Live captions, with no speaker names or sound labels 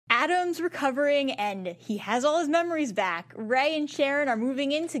Adam's recovering and he has all his memories back. Ray and Sharon are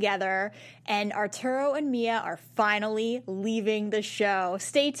moving in together, and Arturo and Mia are finally leaving the show.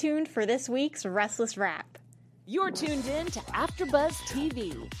 Stay tuned for this week's Restless Wrap. You're tuned in to AfterBuzz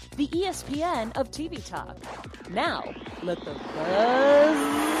TV, the ESPN of TV talk. Now, let the buzz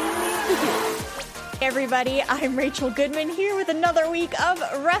begin. Hey everybody, I'm Rachel Goodman here with another week of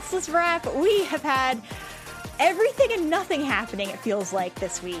Restless Wrap. We have had everything and nothing happening, it feels like,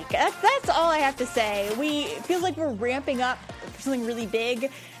 this week. That's all I have to say. It feels like we're ramping up for something really big.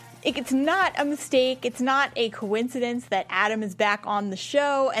 It's not a mistake. It's not a coincidence that Adam is back on the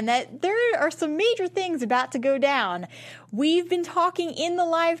show and that there are some major things about to go down. We've been talking in the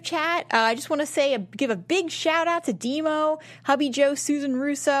live chat. I just want to give a big shout out to Demo, Hubby Joe, Susan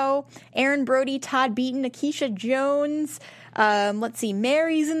Russo, Aaron Brody, Todd Beaton, Akeisha Jones. Let's see,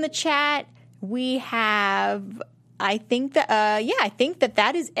 Mary's in the chat. We have, I think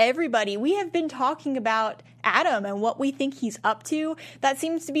that is everybody. We have been talking about Adam and what we think he's up to. That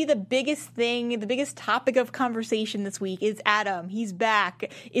seems to be the biggest thing, the biggest topic of conversation this week is Adam. He's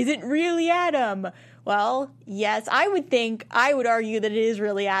back. Is it really Adam? Well, yes, I would argue that it is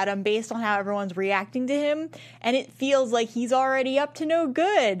really Adam based on how everyone's reacting to him. And it feels like he's already up to no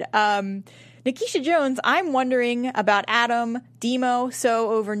good. Nikisha Jones, I'm wondering about Adam, Demo, so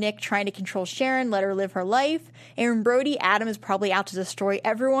over Nick trying to control Sharon, let her live her life. Aaron Brody, Adam is probably out to destroy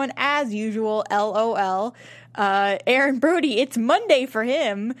everyone as usual, LOL. Aaron Brody, it's Monday for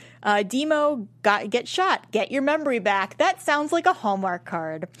him. Demo, get shot, get your memory back. That sounds like a Hallmark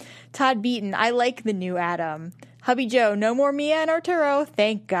card. Todd Beaton, I like the new Adam. Hubby Joe, no more Mia and Arturo,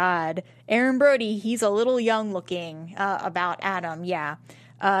 thank God. Aaron Brody, he's a little young looking, about Adam, yeah.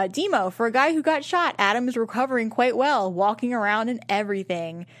 Demo, for a guy who got shot, Adam is recovering quite well, walking around and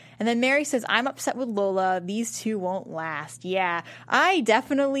everything. And then Mary says, I'm upset with Lola. These two won't last. Yeah, I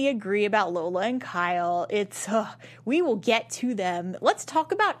definitely agree about Lola and Kyle. We will get to them. Let's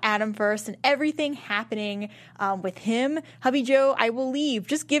talk about Adam first and everything happening with him. Hubby Joe, I will leave.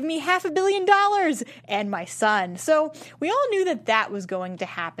 Just give me $500 million and my son. So we all knew that was going to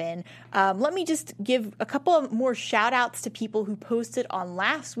happen. Let me just give a couple of more shout outs to people who posted on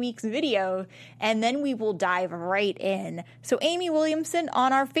last week's video, and then we will dive right in. So Amy Williamson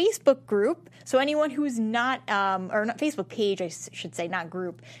on our Facebook group. So anyone who is not, or not Facebook page, I should say, not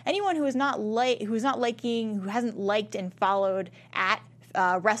group. Anyone who who hasn't liked and followed at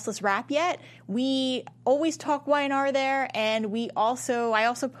Restless Wrap yet, we always talk Y&R there, and I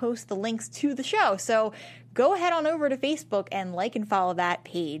also post the links to the show. So go ahead on over to Facebook and like and follow that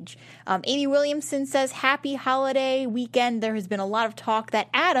page. Amy Williamson says, happy holiday weekend. There has been a lot of talk that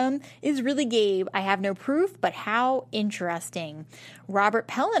Adam is really Gabe. I have no proof, but how interesting. Robert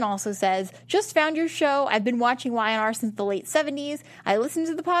Pellin also says, just found your show. I've been watching Y&R since the late 70s. I listen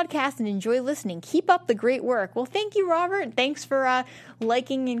to the podcast and enjoy listening. Keep up the great work. Well, thank you, Robert. Thanks for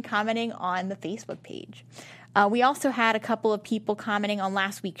liking and commenting on the Facebook page. We also had a couple of people commenting on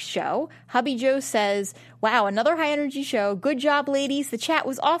last week's show. Hubby Joe says, wow, another high-energy show. Good job, ladies. The chat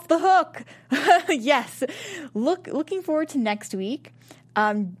was off the hook. Yes. Looking forward to next week.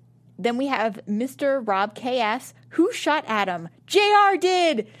 Then we have Mr. Rob KS. Who shot Adam? JR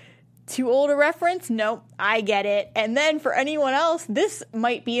did! Too old a reference? Nope, I get it. And then for anyone else, this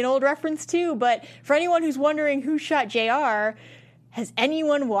might be an old reference too, but for anyone who's wondering who shot JR, has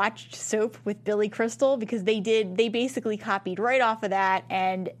anyone watched Soap with Billy Crystal? Because they basically copied right off of that,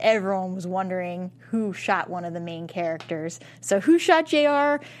 and everyone was wondering who shot one of the main characters. So who shot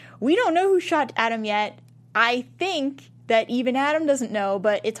JR? We don't know who shot Adam yet. I think that even Adam doesn't know,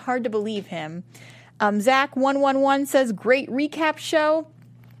 but it's hard to believe him. Zach111 says, great recap show.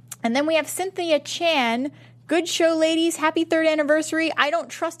 And then we have Cynthia Chan. Good show, ladies. Happy 3rd anniversary. I don't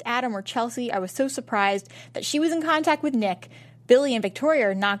trust Adam or Chelsea. I was so surprised that she was in contact with Nick. Billy and Victoria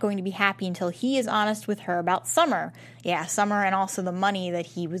are not going to be happy until he is honest with her about Summer. Yeah, Summer, and also the money that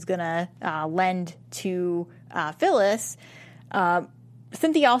he was going to lend to Phyllis.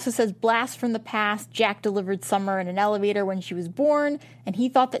 Cynthia also says, blast from the past. Jack delivered Summer in an elevator when she was born, and he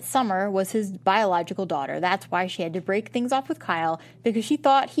thought that Summer was his biological daughter. That's why she had to break things off with Kyle, because she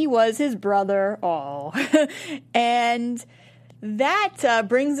thought he was his brother. Oh. And that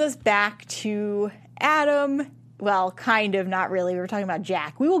brings us back to Adam. Well, kind of, not really. We were talking about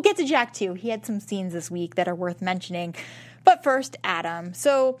Jack. We will get to Jack, too. He had some scenes this week that are worth mentioning. But first, Adam.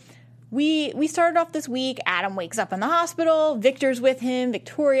 So we started off this week. Adam wakes up in the hospital. Victor's with him.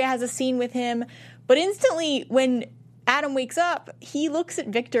 Victoria has a scene with him. But instantly, when Adam wakes up, he looks at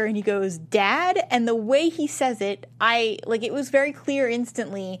Victor and he goes, "Dad," and the way he says it, it was very clear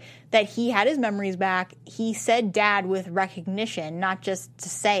instantly that he had his memories back. He said "Dad" with recognition, not just to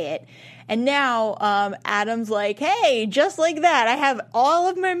say it. And now Adam's like, "Hey, just like that, I have all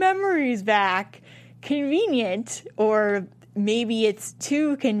of my memories back. Convenient," or maybe it's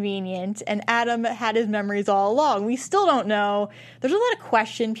too convenient, and Adam had his memories all along. We still don't know. There's a lot of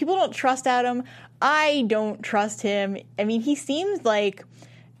question. People don't trust Adam. I don't trust him. I mean, he seems like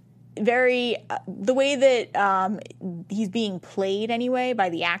very the way that he's being played anyway by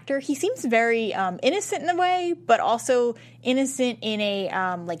the actor, he seems very innocent in a way, but also innocent in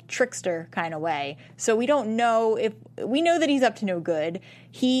a trickster kind of way. So we don't know if we know that he's up to no good.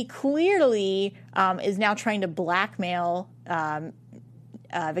 He clearly is now trying to blackmail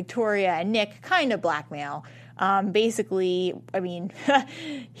Victoria and Nick, kind of blackmail. Basically, I mean,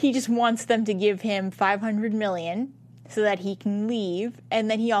 he just wants them to give him $500 million so that he can leave. And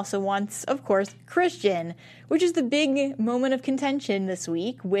then he also wants, of course, Christian, which is the big moment of contention this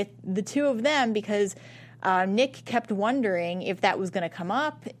week with the two of them, because Nick kept wondering if that was going to come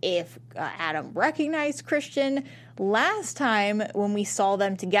up, if Adam recognized Christian. Last time when we saw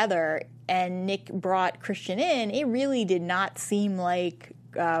them together and Nick brought Christian in, it really did not seem like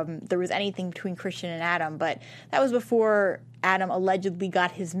there was anything between Christian and Adam, but that was before Adam allegedly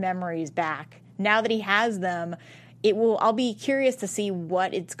got his memories back. Now that he has them, I'll be curious to see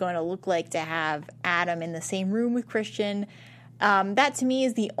what it's going to look like to have Adam in the same room with Christian. That to me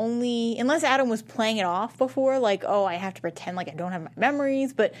is the only, unless Adam was playing it off before, like, oh, I have to pretend like I don't have my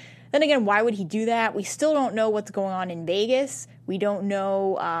memories. But then again, why would he do that? We still don't know what's going on in Vegas. We don't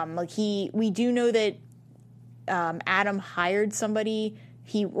know, we do know that Adam hired somebody.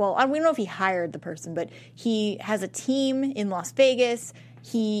 We don't know if he hired the person, but he has a team in Las Vegas.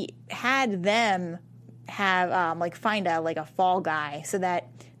 He had them find a fall guy so that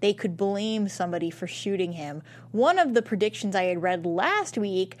they could blame somebody for shooting him. One of the predictions I had read last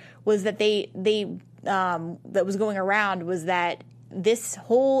week was that that was going around was that this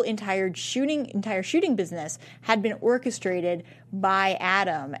whole entire shooting business had been orchestrated by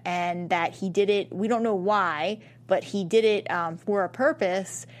Adam, and that he did it. We don't know why, but he did it for a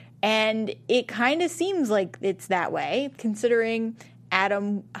purpose, and it kind of seems like it's that way, considering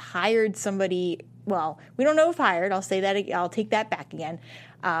Adam hired somebody. Well, we don't know if hired. I'll say that. I'll take that back again.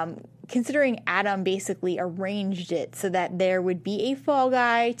 Considering Adam basically arranged it so that there would be a fall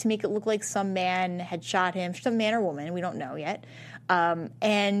guy to make it look like some man had shot him, some man or woman, we don't know yet.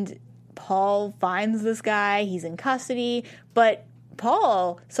 And Paul finds this guy. He's in custody, but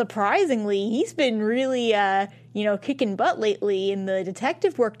Paul, surprisingly, he's been really, kicking butt lately in the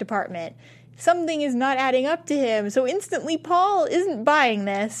detective work department. Something is not adding up to him. So instantly Paul isn't buying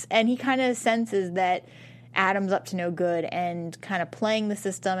this, and he kind of senses that Adam's up to no good and kind of playing the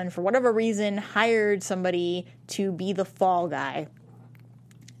system, and for whatever reason hired somebody to be the fall guy.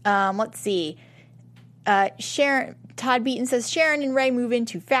 Let's see. Todd Beaton says, Sharon and Ray move in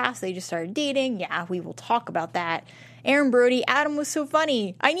too fast. They just started dating. Yeah, we will talk about that. Aaron Brody, Adam was so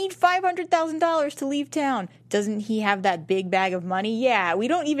funny. I need $500,000 to leave town. Doesn't he have that big bag of money? Yeah, we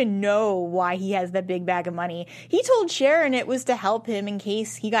don't even know why he has that big bag of money. He told Sharon it was to help him in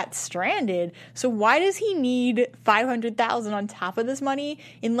case he got stranded. So why does he need $500,000 on top of this money?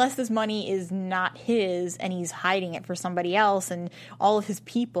 Unless this money is not his and he's hiding it for somebody else, and all of his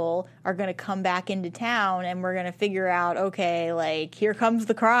people are going to come back into town and we're going to figure out, okay, like, here comes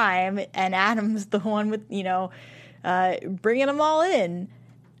the crime, and Adam's the one with, bringing them all in.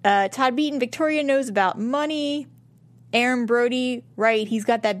 Todd Beaton, Victoria knows about money. Aaron Brody, right, he's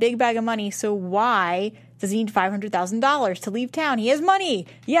got that big bag of money, so why does he need $500,000 to leave town? He has money.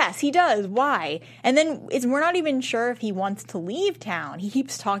 Yes, he does. Why? And then we're not even sure if he wants to leave town. He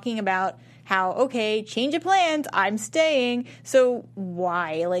keeps talking about how, okay, change of plans, I'm staying. So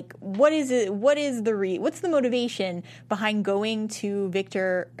why? Like, what is it? What's the motivation behind going to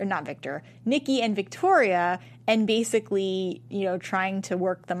Nikki and Victoria and basically, trying to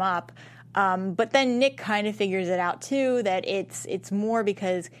work them up? But then Nick kind of figures it out too, that it's more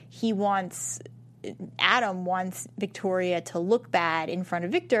because Adam wants Victoria to look bad in front of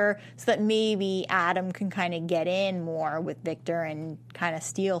Victor so that maybe Adam can kind of get in more with Victor and kind of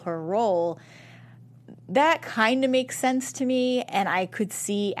steal her role. That kind of makes sense to me, and I could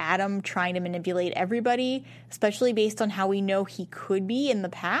see Adam trying to manipulate everybody, especially based on how we know he could be in the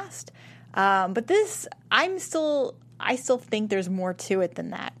past. But this, I still think there's more to it than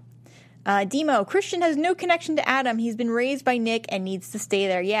that. Demo, Christian has no connection to Adam. He's been raised by Nick and needs to stay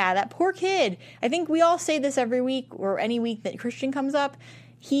there. Yeah, that poor kid. I think we all say this every week or any week that Christian comes up.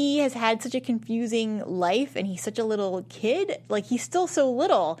 he has had such a confusing life and he's such a little kid. Like, he's still so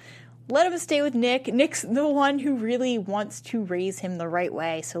little. Let him stay with Nick. Nick's the one who really wants to raise him the right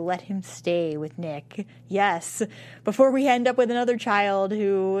way, so let him stay with Nick. Yes, before we end up with another child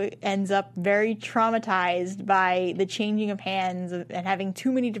who ends up very traumatized by the changing of hands and having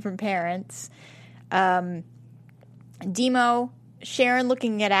too many different parents. Demo, Sharon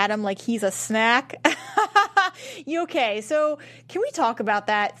looking at Adam like he's a snack. Okay, so can we talk about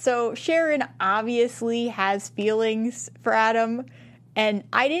that? So Sharon obviously has feelings for Adam. And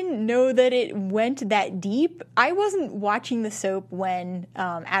I didn't know that it went that deep. I wasn't watching the soap when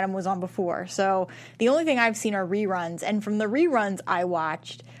Adam was on before. So the only thing I've seen are reruns. And from the reruns I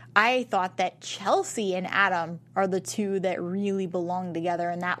watched, I thought that Chelsea and Adam are the two that really belong together.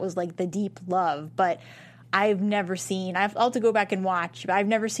 And that was like the deep love. But I'll have to go back and watch. But I've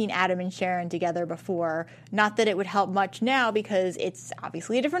never seen Adam and Sharon together before. Not that it would help much now because it's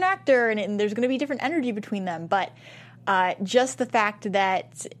obviously a different actor and there's going to be different energy between them. But just the fact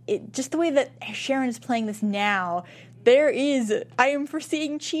that just the way that Sharon is playing this now, I am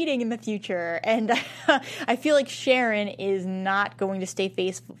foreseeing cheating in the future. And I feel like Sharon is not going to stay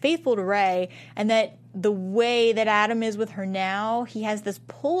faithful to Ray, and that the way that Adam is with her now, he has this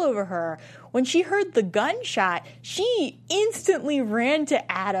pull over her. When she heard the gunshot, she instantly ran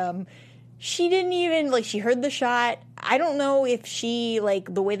to Adam. She didn't even, she heard the shot. I don't know if she,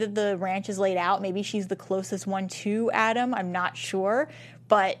 the way that the ranch is laid out, maybe she's the closest one to Adam. I'm not sure.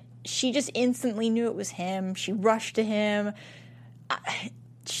 But she just instantly knew it was him. She rushed to him.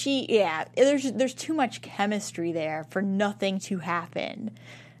 There's too much chemistry there for nothing to happen.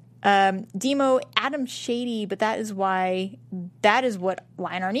 Demo, Adam's shady, but that is what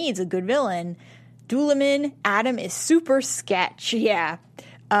Y&R needs, a good villain. Doolaman, Adam is super sketch. Yeah.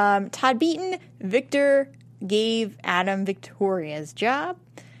 Todd Beaton, Victor gave Adam Victoria's job.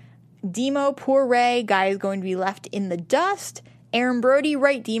 Demo, poor Ray, guy is going to be left in the dust. Aaron Brody,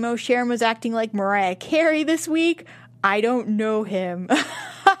 right, Demo, Sharon was acting like Mariah Carey this week. I don't know him.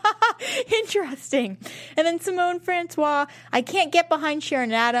 Interesting. And then Simone Francois, I can't get behind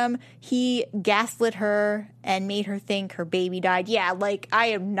Sharon and Adam. He gaslit her and made her think her baby died. Yeah, I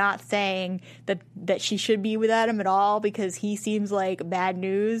am not saying that she should be with Adam at all because he seems like bad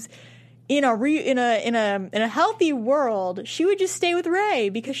news. In a healthy world, she would just stay with Ray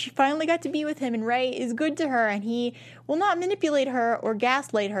because she finally got to be with him and Ray is good to her and he will not manipulate her or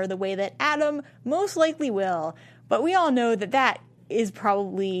gaslight her the way that Adam most likely will. But we all know that is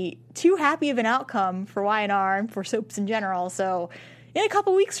probably too happy of an outcome for Y&R and for soaps in general. So in a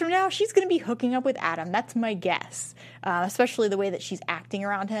couple weeks from now, she's going to be hooking up with Adam. That's my guess, especially the way that she's acting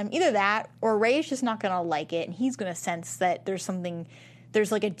around him. Either that or Ray is just not going to like it and he's going to sense that there's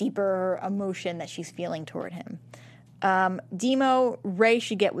a deeper emotion that she's feeling toward him. Demo, Ray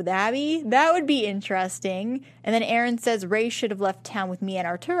should get with Abby. That would be interesting. And then Aaron says Ray should have left town with me and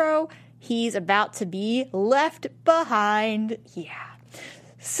Arturo. He's about to be left behind. Yeah.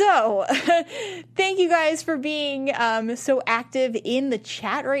 So, thank you guys for being so active in the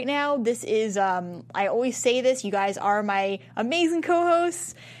chat right now. This is, I always say this, you guys are my amazing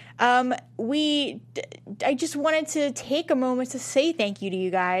co-hosts. I just wanted to take a moment to say thank you to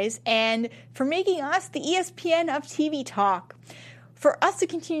you guys and for making us the ESPN of TV Talk. For us to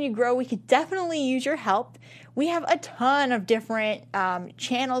continue to grow, we could definitely use your help. We have a ton of different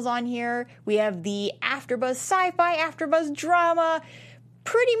channels on here. We have the AfterBuzz Sci-Fi, AfterBuzz Drama,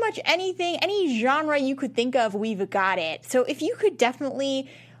 pretty much anything, any genre you could think of, we've got it. So if you could definitely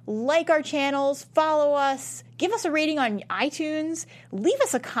like our channels, follow us, give us a rating on iTunes, leave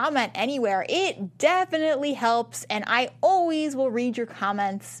us a comment anywhere. It definitely helps, and I always will read your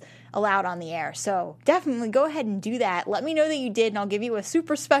comments aloud on the air. So definitely go ahead and do that. Let me know that you did, and I'll give you a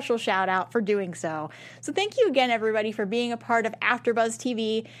super special shout out for doing so. So thank you again, everybody, for being a part of AfterBuzz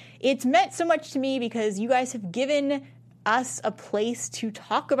TV. It's meant so much to me because you guys have given us a place to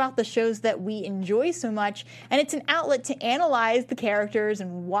talk about the shows that we enjoy so much, and it's an outlet to analyze the characters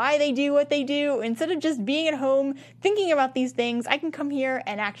and why they do what they do. Instead of just being at home thinking about these things, I can come here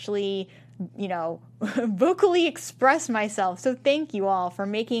and actually, vocally express myself. So thank you all for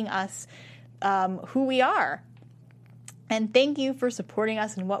making us who we are, and thank you for supporting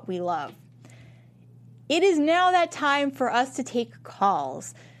us in what we love. It is now that time for us to take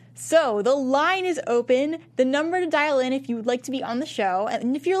calls. So the line is open, the number to dial in if you would like to be on the show,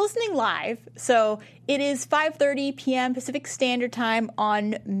 and if you're listening live. So it is 5:30 p.m. Pacific Standard Time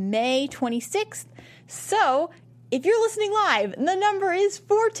on May 26th. So if you're listening live, the number is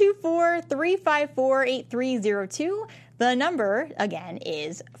 424-354-8302. The number, again,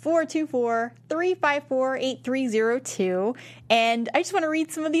 is 424-354-8302. And I just want to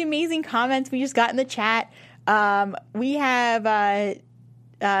read some of the amazing comments we just got in the chat. We have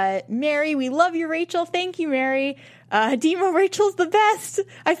Mary, we love you, Rachel. Thank you, Mary. Demo, Rachel's the best.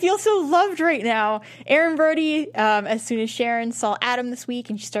 I feel so loved right now. Aaron Brody, as soon as Sharon saw Adam this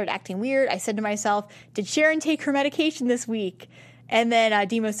week and she started acting weird, I said to myself, did Sharon take her medication this week? And then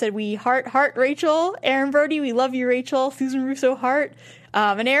Demo said, we heart Rachel. Aaron Brody, we love you, Rachel. Susan Russo, heart.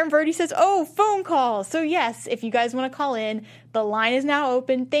 And Aaron Brody says, oh, phone call. So yes, if you guys want to call in, the line is now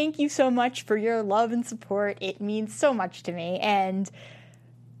open. Thank you so much for your love and support. It means so much to me. And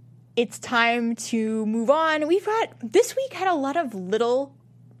it's time to move on. This week had a lot of little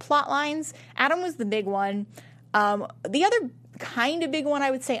plot lines. Adam was the big one. The other kind of big one I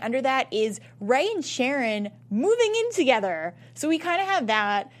would say under that is Ray and Sharon moving in together. So we kind of have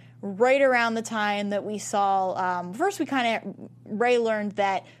that right around the time that we saw, Ray learned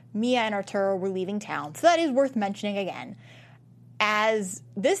that Mia and Arturo were leaving town. So that is worth mentioning again. As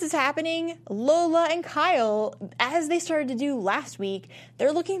this is happening, Lola and Kyle, as they started to do last week,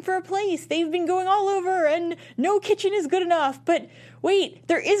 they're looking for a place. They've been going all over and no kitchen is good enough. But wait,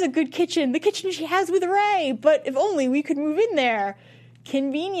 there is a good kitchen. The kitchen she has with Ray. But if only we could move in there.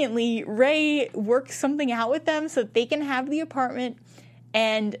 Conveniently, Ray works something out with them so that they can have the apartment.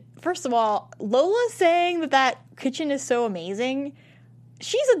 And first of all, Lola's saying that kitchen is so amazing.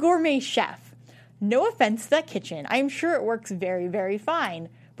 She's a gourmet chef. No offense to that kitchen. I'm sure it works very, very fine.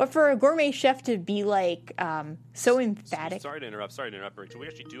 But for a gourmet chef to be like so emphatic. Sorry to interrupt, Rachel. We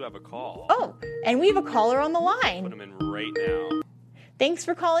actually do have a call. Oh, and we have a caller on the line. Put him in right now. Thanks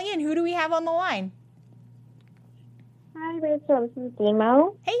for calling in. Who do we have on the line? Hi, Rachel. This is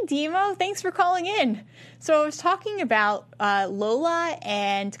Demo. Hey, Demo. Thanks for calling in. So I was talking about Lola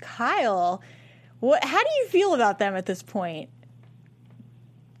and Kyle. How do you feel about them at this point?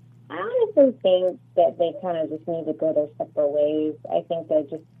 I honestly think that they kind of just need to go their separate ways. I think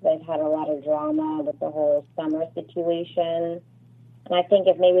they've had a lot of drama with the whole Summer situation. And I think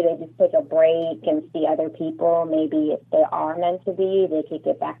if maybe they just take a break and see other people, maybe if they are meant to be, they could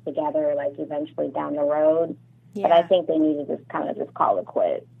get back together, like, eventually down the road. Yeah. But I think they need to just call it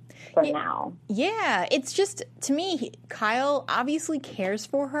quits for now. Yeah, it's just, to me, Kyle obviously cares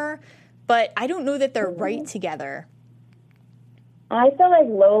for her, but I don't know that they're right together. I feel like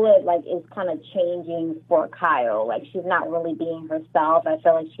Lola, is kind of changing for Kyle. Like, she's not really being herself. I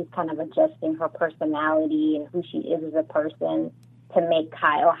feel like she's kind of adjusting her personality and who she is as a person to make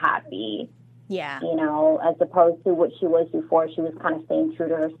Kyle happy. Yeah. You know, as opposed to what she was before. She was kind of staying true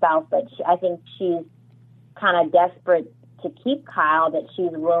to herself. But I think she's kind of desperate to keep Kyle, that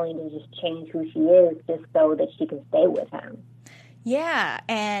she's willing to just change who she is just so that she can stay with him. Yeah,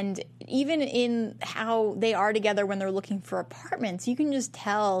 and even in how they are together when they're looking for apartments, you can just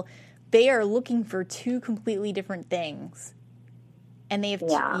tell they are looking for two completely different things. And they have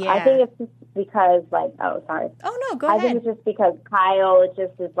I think it's just because, sorry. Oh, no, go ahead. I think it's just because Kyle, it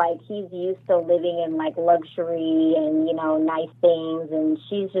just is he's used to living in, luxury and, nice things, and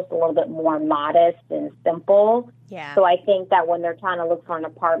she's just a little bit more modest and simple. Yeah. So I think that when they're trying to look for an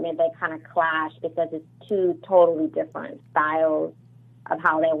apartment, they kind of clash because it's two totally different styles of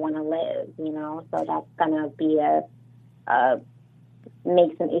how they want to live, So that's going to be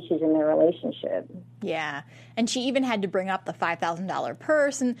make some issues in their relationship. Yeah. And she even had to bring up the $5,000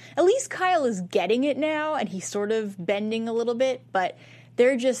 purse. And at least Kyle is getting it now, and he's sort of bending a little bit. But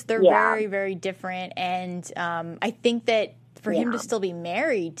they're very, very different. And I think that for him to still be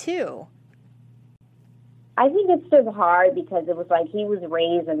married, too. I think it's just hard because it was he was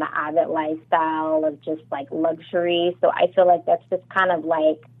raised in the Abbott lifestyle of just luxury. So I feel like that's just kind of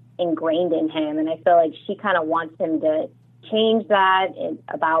ingrained in him. And I feel like she kind of wants him to change that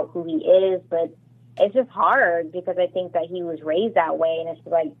about who he is, but it's just hard because I think that he was raised that way, and it's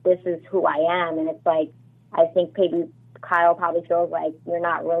this is who I am, and it's I think maybe Kyle probably feels like you're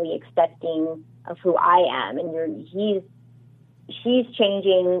not really accepting of who I am, and she's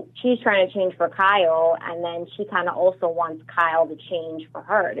changing, she's trying to change for Kyle, and then she kind of also wants Kyle to change for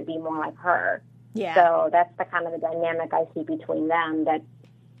her, to be more like her. Yeah. So that's the kind of the dynamic I see between them that's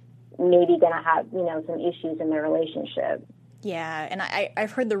maybe going to have, some issues in their relationship. Yeah, and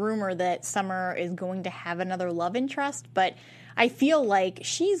I've heard the rumor that Summer is going to have another love interest, but I feel like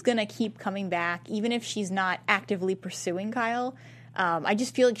she's going to keep coming back, even if she's not actively pursuing Kyle. I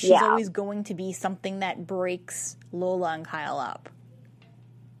just feel like she's always going to be something that breaks Lola and Kyle up.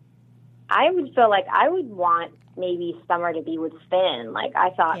 I would feel like I would want maybe Summer to be with Finn.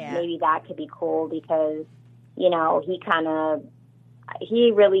 I thought maybe that could be cool because,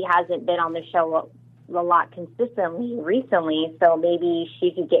 he really hasn't been on the show a lot consistently recently, so maybe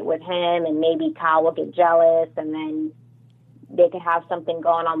she could get with him and maybe Kyle will get jealous and then they could have something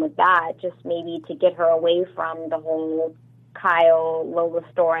going on with that, just maybe to get her away from the whole Kyle Lola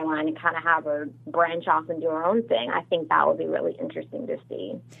storyline and kind of have her branch off and do her own thing. I think that would be really interesting to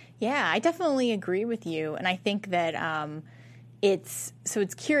see. Yeah, I definitely agree with you, and I think that it's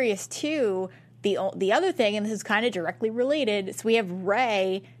curious too. The other thing, and this is kind of directly related, so we have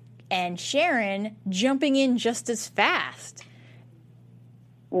Ray and Sharon jumping in just as fast.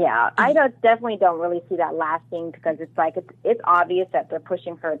 Yeah, I definitely don't really see that lasting because it's like it's obvious that they're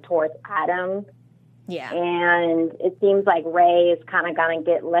pushing her towards Adam. Yeah. And it seems like Ray is kind of going to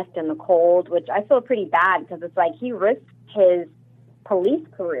get left in the cold, which I feel pretty bad because it's like he risked his police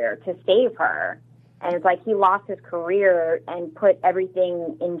career to save her. And it's like he lost his career and put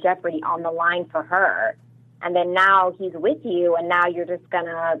everything in jeopardy on the line for her. And then now he's with you, and now you're just going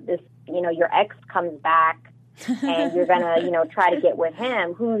to, your ex comes back and you're going to, try to get with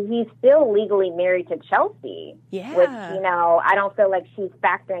him, who he's still legally married to Chelsea. Yeah. Which, I don't feel like she's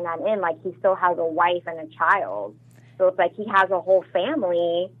factoring that in. Like, he still has a wife and a child. So it's like he has a whole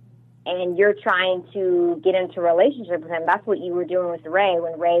family, and you're trying to get into a relationship with him. That's what you were doing with Ray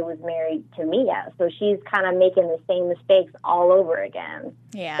when Ray was married to Mia. So she's kind of making the same mistakes all over again.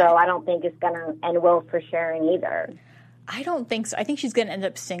 Yeah. So I don't think it's going to end well for Sharon either. I don't think so. I think she's going to end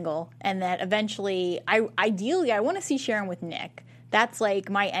up single, and that eventually, ideally, I want to see Sharon with Nick. That's like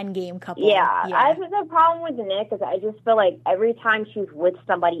my end game couple. Yeah. I think the problem with Nick is I just feel like every time she's with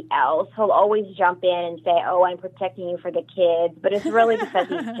somebody else, he'll always jump in and say, "Oh, I'm protecting you for the kids," but it's really because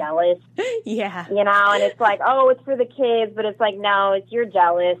he's jealous. Yeah. And it's like, "Oh, it's for the kids," but it's like, no, you're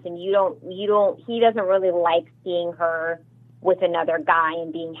jealous, and he doesn't really like seeing her with another guy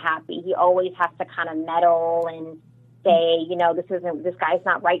and being happy. He always has to kind of meddle and say, this guy's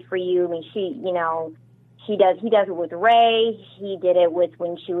not right for you. I mean, he does it with Ray. He did it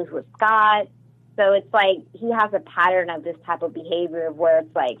when she was with Scott. So it's like he has a pattern of this type of behavior of where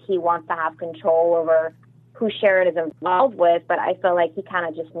it's like he wants to have control over who Sharon is involved with, but I feel like he kind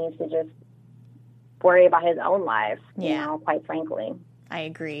of just needs to just worry about his own life, quite frankly. I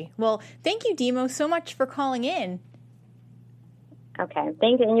agree. Well, thank you, Demo, so much for calling in. Okay,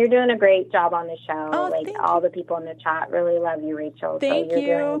 thank you. And you're doing a great job on the show. Oh, all the people in the chat really love you, Rachel. Thank you.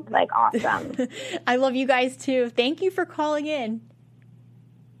 You're doing, awesome. I love you guys, too. Thank you for calling in.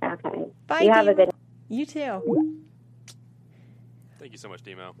 Okay. Bye, You have a good... You too. Thank you so much,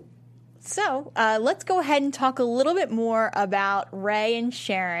 Demo. So let's go ahead and talk a little bit more about Ray and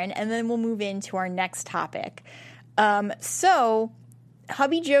Sharon, and then we'll move into our next topic. So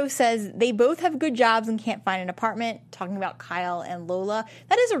Hubby Joe says they both have good jobs and can't find an apartment, talking about Kyle and Lola.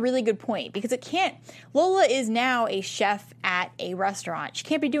 That is a really good point because Lola is now a chef at a restaurant. She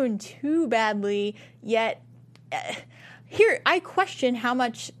can't be doing too badly yet. Here, I question how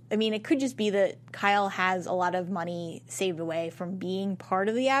much, it could just be that Kyle has a lot of money saved away from being part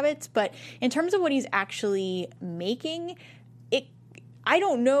of the Abbotts, but in terms of what he's actually making, I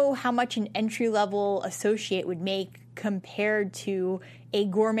don't know how much an entry-level associate would make compared to a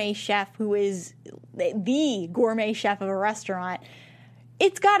gourmet chef who is the gourmet chef of a restaurant.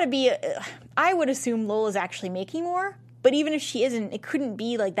 It's got to be, I would assume Lola's actually making more, but even if she isn't, it couldn't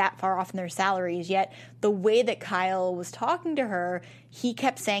be like that far off in their salaries. Yet the way that Kyle was talking to her, he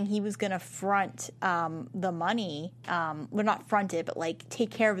kept saying he was going to front the money. Well, not front it, but like take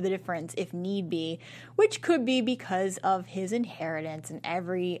care of the difference if need be, which could be because of his inheritance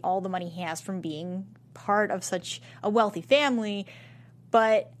and all the money he has from being part of such a wealthy family.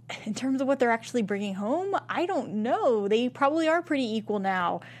 But in terms of what they're actually bringing home, I don't know. They probably are pretty equal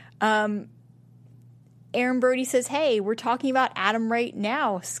now. Aaron Brody says, "Hey, we're talking about Adam right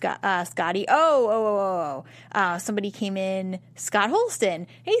now, Scotty." Somebody came in, Scott Holston.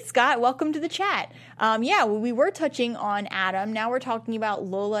 Hey, Scott, welcome to the chat. We were touching on Adam. Now we're talking about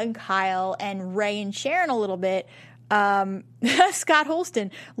Lola and Kyle and Ray and Sharon a little bit. Scott Holston,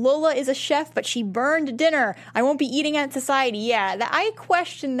 Lola is a chef, but she burned dinner. I won't be eating at society. Yeah, I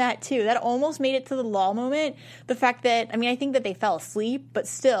question that too. That almost made it to the law moment. The fact that, I think that they fell asleep, but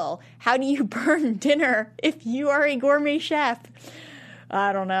still, how do you burn dinner if you are a gourmet chef?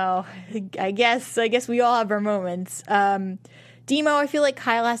 I don't know. I guess we all have our moments. Demo, I feel like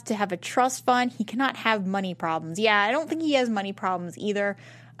Kyle has to have a trust fund. He cannot have money problems. Yeah, I don't think he has money problems either.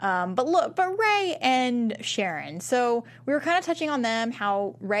 But Ray and Sharon. So we were kind of touching on them,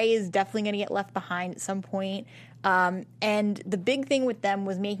 how Ray is definitely going to get left behind at some point. And the big thing with them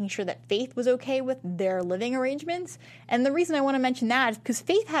was making sure that Faith was okay with their living arrangements. And the reason I want to mention that is because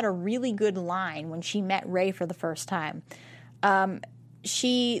Faith had a really good line when she met Ray for the first time.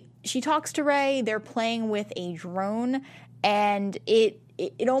 she talks to Ray. They're playing with a drone, and it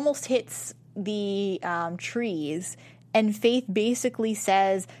almost hits the trees. And Faith basically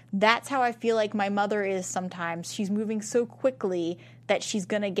says, that's how I feel like my mother is sometimes. She's moving so quickly that she's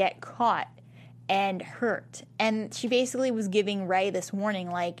going to get caught and hurt. And she basically was giving Ray this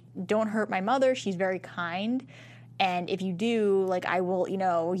warning, like, don't hurt my mother. She's very kind. And if you do, like, I will,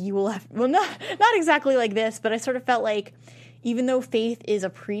 you will have, well, not exactly like this, but I sort of felt like even though Faith is a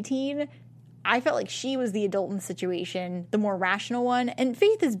preteen, I felt like she was the adult in the situation, the more rational one. And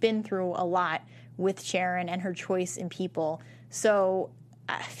Faith has been through a lot with Sharon and her choice in people. So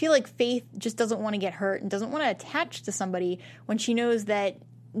I feel like Faith just doesn't want to get hurt and doesn't want to attach to somebody when she knows that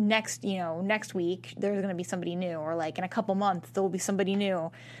next week there's going to be somebody new, or like in a couple months there will be somebody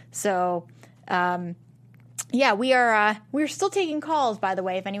new. So, yeah, we're still taking calls, by the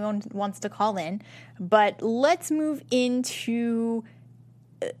way, if anyone wants to call in. But let's move into,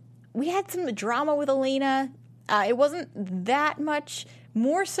 we had some drama with Elena. It wasn't that much.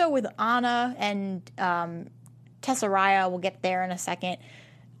 More so with Anna and Tessariah. We'll get there in a second.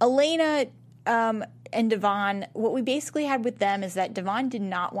 Elena and Devon, what we basically had with them is that Devon did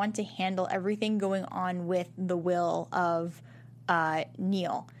not want to handle everything going on with the will of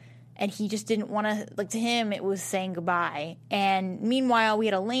Neil. And he just didn't want to, like, to him, it was saying goodbye. And meanwhile, we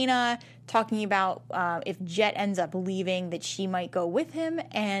had Elena talking about if Jet ends up leaving, that she might go with him.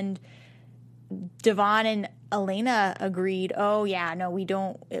 And Devon and Elena agreed, oh yeah, no, we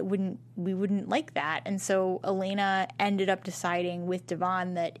wouldn't like that. And so Elena ended up deciding with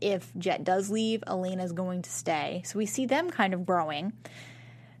Devon that if Jet does leave, Elena's going to stay. So we see them kind of growing.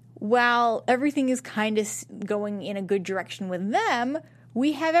 While everything is kind of going in a good direction with them,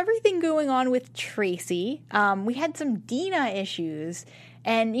 we have everything going on with Tracy. We had some Dina issues.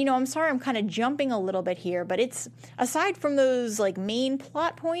 And, I'm sorry I'm kind of jumping a little bit here, but it's, aside from those, like, main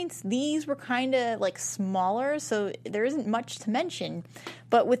plot points, these were kind of, like, smaller, so there isn't much to mention.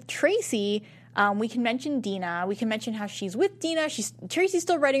 But with Tracy, we can mention Dina. We can mention how she's with Dina. Tracy's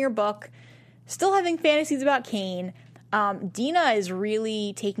still writing her book, still having fantasies about Kane. Dina is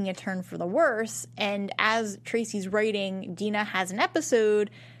really taking a turn for the worse, and as Tracy's writing, Dina has an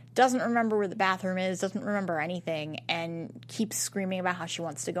episode, doesn't remember where the bathroom is, doesn't remember anything, and keeps screaming about how she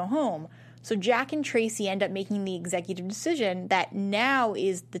wants to go home. So Jack and Tracy end up making the executive decision that now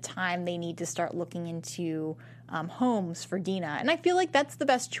is the time they need to start looking into homes for Dina. And I feel like that's the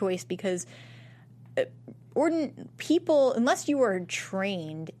best choice because people, unless you are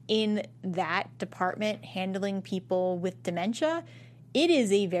trained in that department, handling people with dementia, it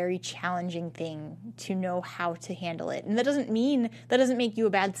is a very challenging thing to know how to handle it. And that doesn't make you a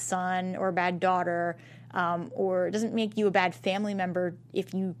bad son or a bad daughter, or it doesn't make you a bad family member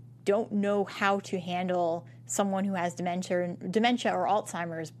if you don't know how to handle someone who has dementia or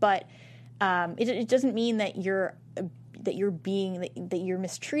Alzheimer's. But it doesn't mean that you're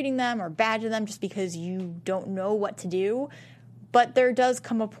mistreating them or bad to them just because you don't know what to do. But there does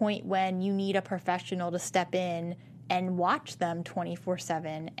come a point when you need a professional to step in and watch them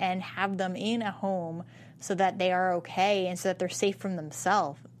 24/7 and have them in a home so that they are okay and so that they're safe from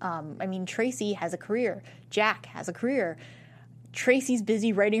themselves. Tracy has a career. Jack has a career. Tracy's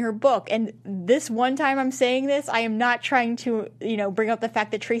busy writing her book. And this one time I'm saying this, I am not trying to, bring up the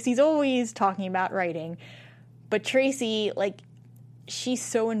fact that Tracy's always talking about writing. But Tracy, she's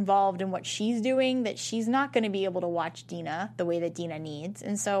so involved in what she's doing that she's not going to be able to watch Dina the way that Dina needs.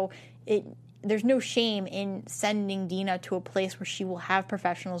 And so there's no shame in sending Dina to a place where she will have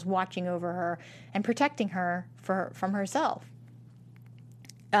professionals watching over her and protecting her from herself.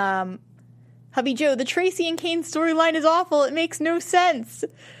 Hubby Joe, the Tracy and Kane storyline is awful. It makes no sense.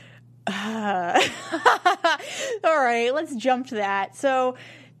 All right, let's jump to that. So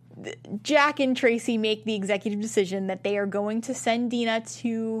Jack and Tracy make the executive decision that they are going to send Dina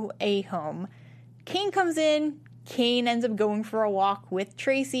to a home. Kane comes in. Kane ends up going for a walk with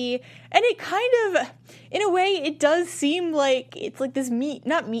Tracy, and it kind of, in a way, it does seem like it's like this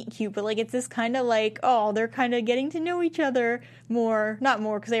not meet cute, but it's this kind of they're kind of getting to know each other more, not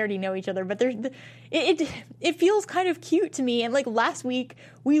more because they already know each other, but it feels kind of cute to me. And last week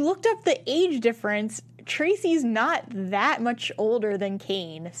we looked up the age difference. Tracy's not that much older than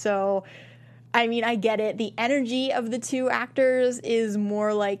Kane, so I get it. The energy of the two actors is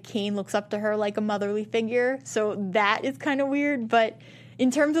more like Kane looks up to her like a motherly figure, so that is kind of weird, but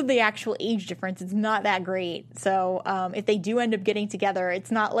in terms of the actual age difference, it's not that great. So if they do end up getting together,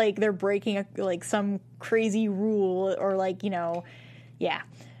 it's not like they're breaking some crazy rule or yeah.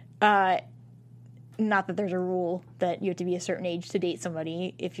 not that there's a rule that you have to be a certain age to date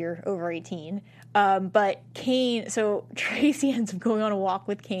somebody if you're over 18. But Kane, so Tracy ends up going on a walk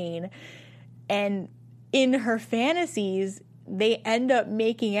with Kane, and in her fantasies, they end up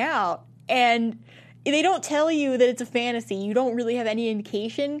making out, and they don't tell you that it's a fantasy. You don't really have any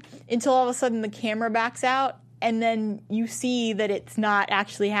indication until all of a sudden the camera backs out, and then you see that it's not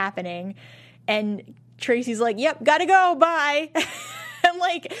actually happening. And Tracy's like, yep, gotta go, bye. And,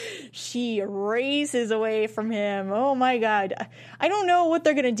 like, she races away from him. Oh, my God. I don't know what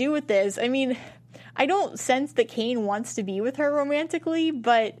they're going to do with this. I mean, I don't sense that Kane wants to be with her romantically,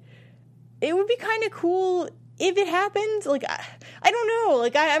 but it would be kind of cool if it happened. Like, I don't know.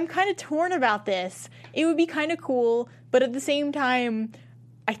 Like, I'm kind of torn about this. It would be kind of cool, but at the same time,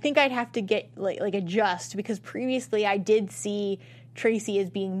 I think I'd have to get, like adjust, because previously I did see Tracy as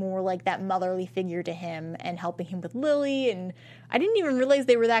being more like that motherly figure to him and helping him with Lily, and I didn't even realize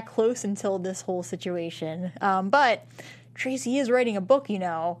they were that close until this whole situation. But Tracy is writing a book,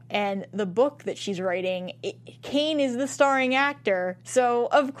 and the book that she's writing, Kane is the starring actor, so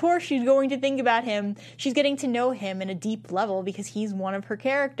of course she's going to think about him. She's getting to know him in a deep level because he's one of her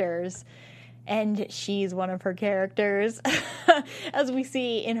characters, and she's one of her characters, as we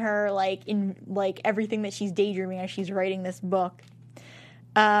see in her, in everything that she's daydreaming as she's writing this book.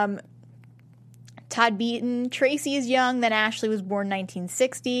 Todd Beaton, Tracy is young, then Ashley was born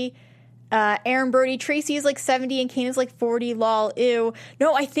 1960. Aaron Brody, Tracy is 70 and Kane is 40, lol, ew.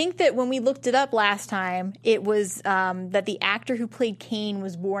 No, I think that when we looked it up last time, it was that the actor who played Kane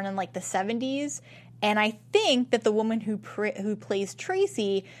was born in the 70s, and I think that the woman who plays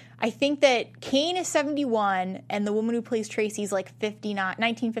Tracy, I think that Kane is 71 and the woman who plays Tracy is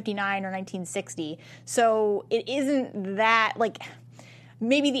 1959 or 1960. So it isn't that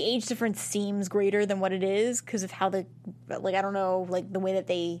maybe the age difference seems greater than what it is because of how I don't know, the way that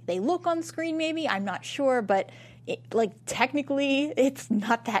they look on screen, maybe. I'm not sure, but technically it's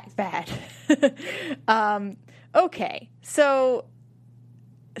not that bad. Okay, so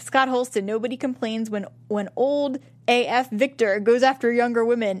Scott Holston, nobody complains when old AF Victor goes after younger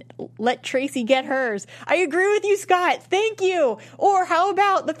women. Let Tracy get hers. I agree with you, Scott. Thank you. Or how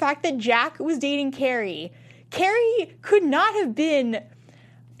about the fact that Jack was dating Carrie? Carrie could not have been...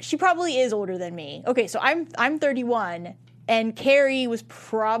 She probably is older than me. Okay, so I'm 31, and Carrie was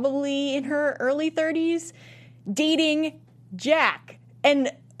probably in her early 30s dating Jack.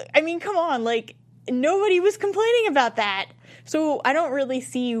 And, I mean, come on, nobody was complaining about that. So I don't really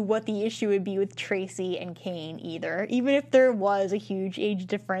see what the issue would be with Tracy and Kane either. Even if there was a huge age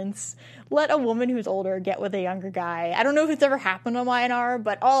difference, let a woman who's older get with a younger guy. I don't know if it's ever happened on YNR,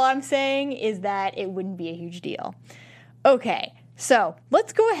 but all I'm saying is that it wouldn't be a huge deal. Okay. So,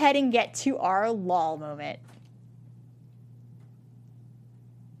 let's go ahead and get to our lol moment.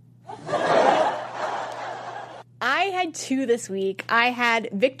 I had two this week. I had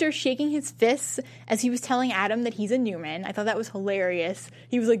Victor shaking his fists as he was telling Adam that he's a Newman. I thought that was hilarious.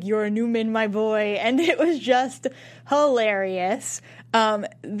 He was like, "You're a Newman, my boy," and it was just hilarious.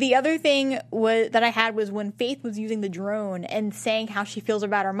 The other thing that I had was when Faith was using the drone and saying how she feels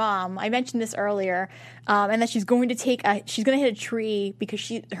about her mom. I mentioned this earlier, and that she's going to hit a tree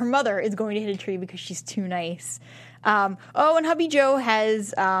because her mother is going to hit a tree because she's too nice. And Hubby Joe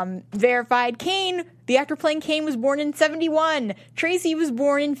has verified Kane, the actor playing Kane, was born in 71. Tracy was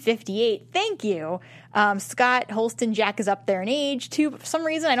born in 58. Thank you. Scott Holston, Jack is up there in age, too. But for some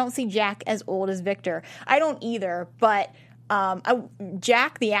reason, I don't see Jack as old as Victor. I don't either, but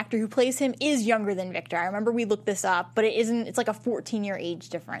Jack, the actor who plays him, is younger than Victor. I remember we looked this up, but it's like a 14-year age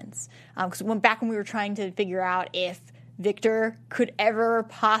difference. Because back when we were trying to figure out if Victor could ever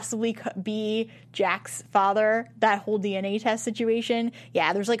possibly be Jack's father, that whole DNA test situation,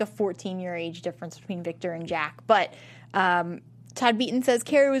 yeah, there's a 14-year age difference between Victor and Jack. But Todd Beaton says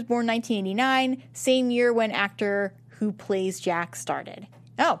Carrie was born 1989, same year when actor who plays Jack started.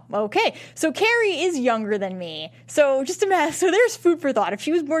 Oh, okay. So Carrie is younger than me. So just a mess. So there's food for thought. If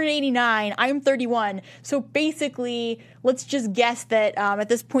she was born in 89, I'm 31. So basically, let's just guess that at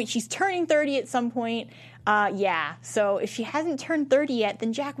this point she's turning 30 at some point. Yeah. So if she hasn't turned 30 yet,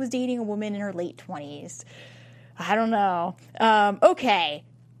 then Jack was dating a woman in her late 20s. I don't know. Okay.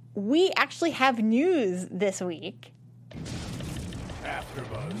 We actually have news this week.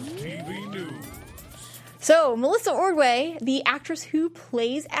 AfterBuzz TV News. So, Melissa Ordway, the actress who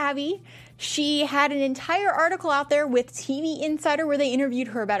plays Abby, She had an entire article out there with TV Insider where they interviewed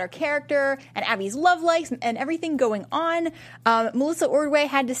her about her character and Abby's love life and everything going on. Melissa Ordway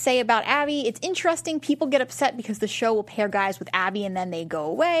had to say about Abby, it's interesting. People get upset because the show will pair guys with Abby and then they go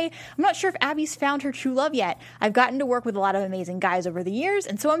away. I'm not sure if Abby's found her true love yet. I've gotten to work with a lot of amazing guys over the years,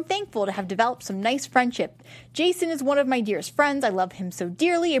 and so I'm thankful to have developed some nice friendship. Jason is one of my dearest friends. I love him so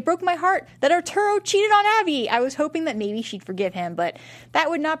dearly. It broke my heart that Arturo cheated on Abby. I was hoping that maybe she'd forgive him, but that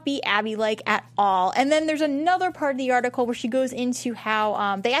would not be Abby-like at all. And then there's another part of the article where she goes into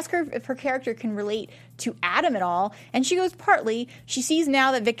how they ask her if her character can relate to Adam at all, and she goes partly. She sees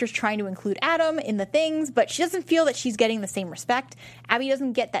now that Victor's trying to include Adam in the things, but she doesn't feel that she's getting the same respect. Abby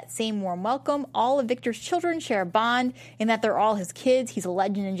doesn't get that same warm welcome. All of Victor's children share a bond in that they're all his kids. He's a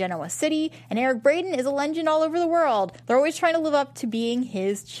legend in Genoa City, and Eric Braeden is a legend all over the world. They're always trying to live up to being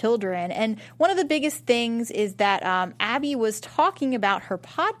his children. And one of the biggest things is that Abby was talking about her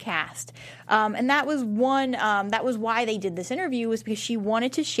podcast, and that was why they did this interview, was because she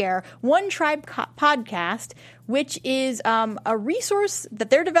wanted to share One Tribe podcast, which is a resource that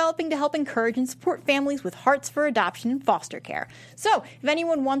they're developing to help encourage and support families with hearts for adoption and foster care. So if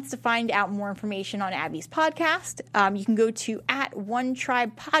anyone wants to find out more information on Abby's podcast, you can go to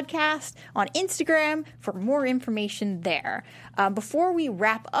 @OneTribePodcast on Instagram for more information there. Before we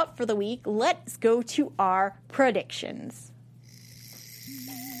wrap up for the week, let's go to our predictions.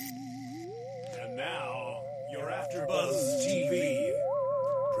 And now, your AfterBuzz TV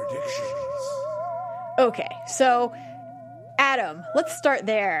predictions. Okay, so Adam, let's start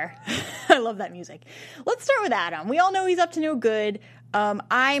there. I love that music. Let's start with Adam. We all know he's up to no good.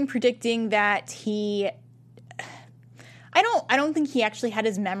 I'm predicting that I don't think he actually had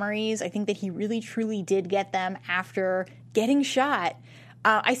his memories. I think that he really truly did get them after getting shot.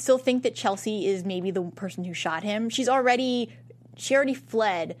 I still think that Chelsea is maybe the person who shot him. She already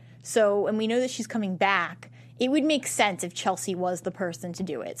fled. So, and we know that she's coming back. It would make sense if Chelsea was the person to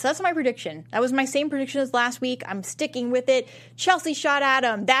do it. So that's my prediction. That was my same prediction as last week. I'm sticking with it. Chelsea shot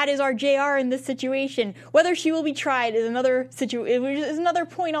Adam. That is our JR in this situation. Whether she will be tried is another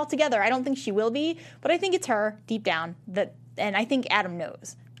point altogether. I don't think she will be, but I think it's her deep down. And I think Adam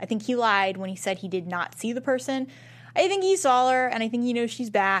knows. I think he lied when he said he did not see the person. I think he saw her, and I think he knows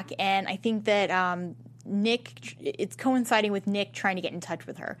she's back. And I think that Nick, it's coinciding with Nick trying to get in touch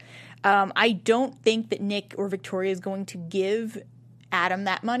with her. I don't think that Nick or Victoria is going to give Adam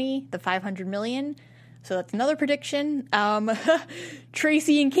that money, the $500 million. So that's another prediction.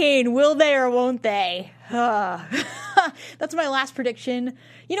 Tracy and Kane, will they or won't they? That's my last prediction.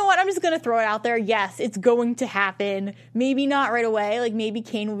 You know what? I'm just going to throw it out there. Yes, it's going to happen. Maybe not right away. Like, maybe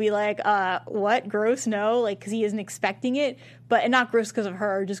Kane will be like, what? Gross? No. Like, because he isn't expecting it. And not gross because of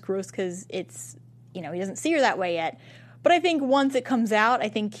her, just gross because it's, he doesn't see her that way yet. But I think once it comes out, I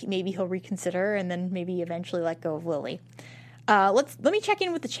think maybe he'll reconsider and then maybe eventually let go of Lily. Let me check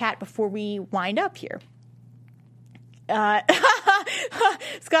in with the chat before we wind up here. Scott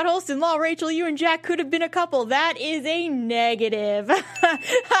Holston, Law, Rachel, you and Jack could have been a couple. That is a negative.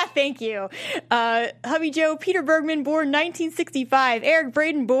 Thank you. Hubby Joe, Peter Bergman, born 1965. Eric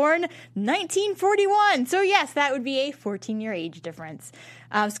Braeden, born 1941. So yes, that would be a 14-year age difference.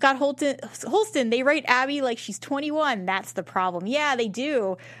 Scott Holston, they write Abby like she's 21. That's the problem. Yeah, they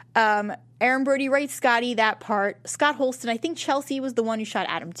do. Aaron Brody writes Scotty that part. Scott Holston, I think Chelsea was the one who shot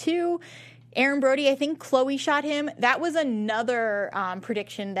Adam too. Aaron Brody, I think Chloe shot him. That was another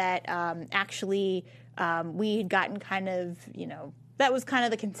prediction that actually we had gotten kind of, that was kind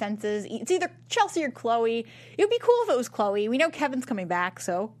of the consensus. It's either Chelsea or Chloe. It would be cool if it was Chloe. We know Kevin's coming back,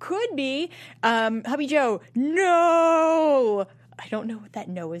 so could be. Hubby Joe, no! I don't know what that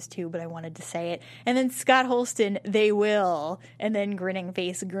no is to, but I wanted to say it. And then Scott Holston, they will. And then grinning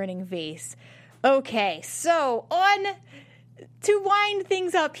face. Okay, so to wind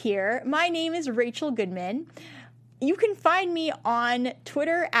things up here, my name is Rachel Goodman. You can find me on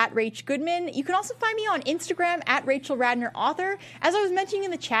Twitter @Rach Goodman. You can also find me on Instagram Rachel Radner Author. As I was mentioning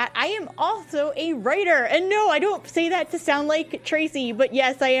in the chat, I am also a writer. And no, I don't say that to sound like Tracy, but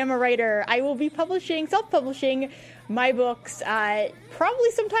yes, I am a writer. I will be self-publishing my books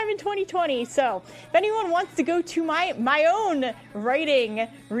probably sometime in 2020. So if anyone wants to go to my own writing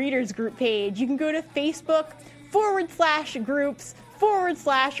readers group page, you can go to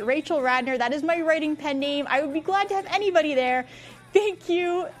Facebook/groups/Rachel Radner. That is my writing pen name. I would be glad to have anybody there. Thank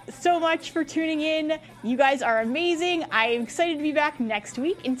you so much for tuning in. You guys are amazing. I am excited to be back next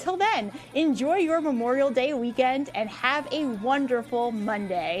week. Until then, enjoy your Memorial Day weekend and have a wonderful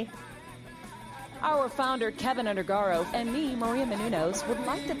Monday. Our founder, Kevin Undergaro, and me, Maria Menounos, would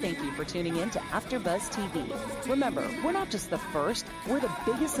like to thank you for tuning in to AfterBuzz TV. Remember, we're not just the first, we're the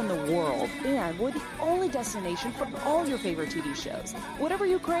biggest in the world, and we're the only destination for all your favorite TV shows. Whatever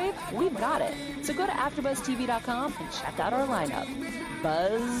you crave, we've got it. So go to AfterBuzzTV.com and check out our lineup.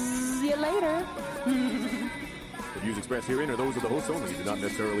 Buzz you later. The views expressed herein are those of the hosts only and do not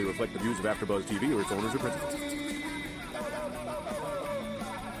necessarily reflect the views of AfterBuzz TV or its owners or principals.